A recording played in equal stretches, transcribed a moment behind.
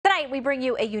Tonight, we bring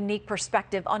you a unique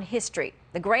perspective on history.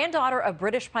 The granddaughter of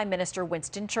British Prime Minister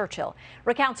Winston Churchill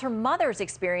recounts her mother's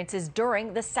experiences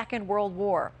during the Second World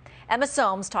War. Emma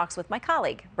Soames talks with my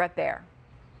colleague, Brett Baer.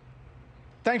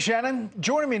 Thanks, Shannon.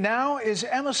 Joining me now is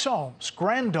Emma Soames,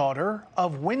 granddaughter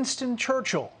of Winston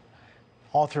Churchill,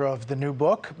 author of the new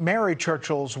book, Mary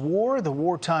Churchill's War, the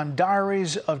wartime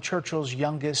diaries of Churchill's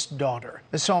youngest daughter.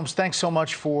 Ms. Soames, thanks so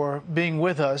much for being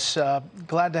with us.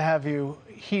 Glad to have you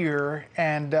here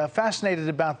and fascinated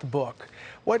about the book.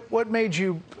 What made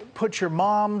you put your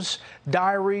mom's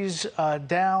diaries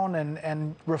down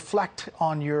and reflect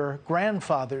on your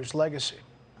grandfather's legacy?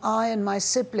 I and my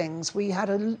siblings, we had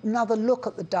another look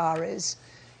at the diaries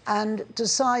and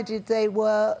decided they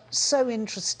were so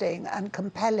interesting and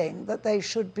compelling that they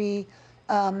should be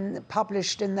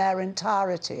published in their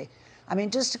entirety. I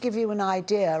mean, just to give you an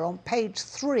idea, on page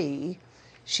 3,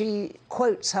 she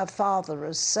quotes her father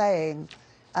as saying,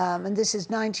 and this is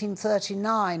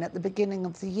 1939 at the beginning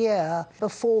of the year,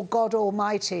 "Before God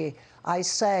Almighty, I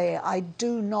say, I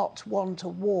do not want a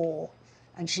war."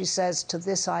 And she says, "To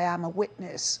this I am a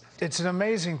witness." It's an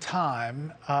amazing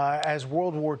time as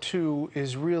World War II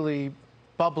is really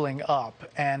bubbling up,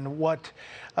 and what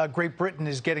Great Britain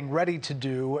is getting ready to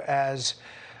do as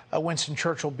Winston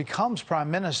Churchill becomes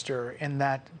Prime Minister in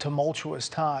that tumultuous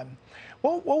time.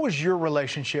 What was your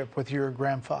relationship with your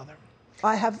grandfather?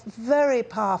 I have very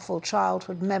powerful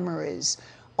childhood memories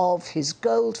of his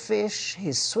goldfish,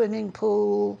 his swimming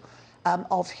pool,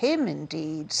 of him,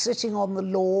 indeed, sitting on the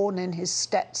lawn in his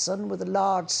Stetson with a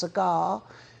large cigar,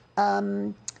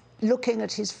 looking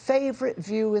at his favourite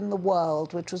view in the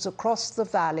world, which was across the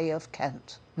valley of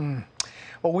Kent.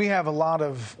 Well, we have a lot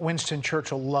of Winston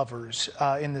Churchill lovers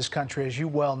in this country, as you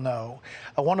well know.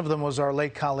 One of them was our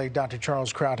late colleague, Dr.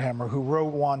 Charles Krauthammer, who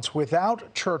wrote once,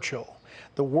 "Without Churchill,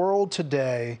 the world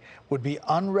today would be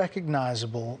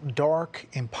unrecognizable, dark,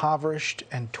 impoverished,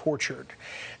 and tortured."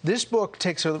 This book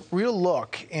takes a real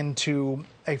look into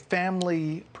a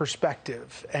family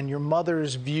perspective and your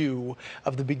mother's view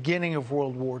of the beginning of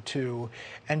World War II,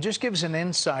 and just gives an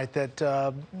insight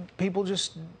that people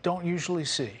just don't usually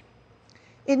see.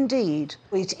 Indeed,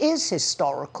 it is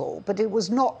historical, but it was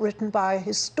not written by a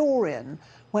historian.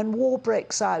 When war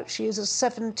breaks out, she is a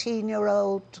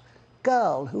 17-year-old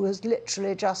girl who has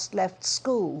literally just left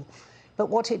school. But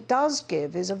what it does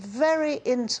give is a very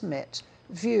intimate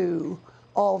view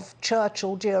of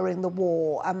Churchill during the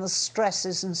war and the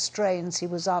stresses and strains he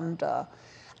was under,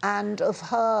 and of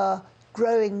her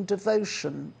growing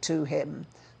devotion to him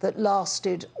that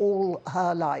lasted all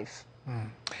her life.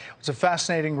 It's a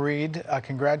fascinating read.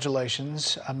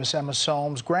 Congratulations, Miss Emma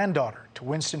Soames, granddaughter to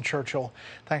Winston Churchill.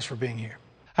 Thanks for being here.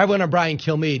 Hi, everyone. I'm Brian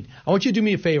Kilmeade. I want you to do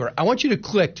me a favor. I want you to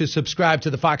click to subscribe to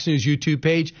the Fox News YouTube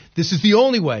page. This is the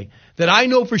only way that I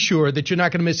know for sure that you're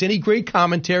not going to miss any great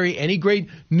commentary, any great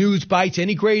news bites,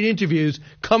 any great interviews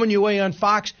coming your way on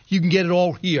Fox. You can get it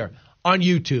all here on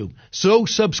YouTube. So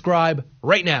subscribe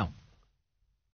right now.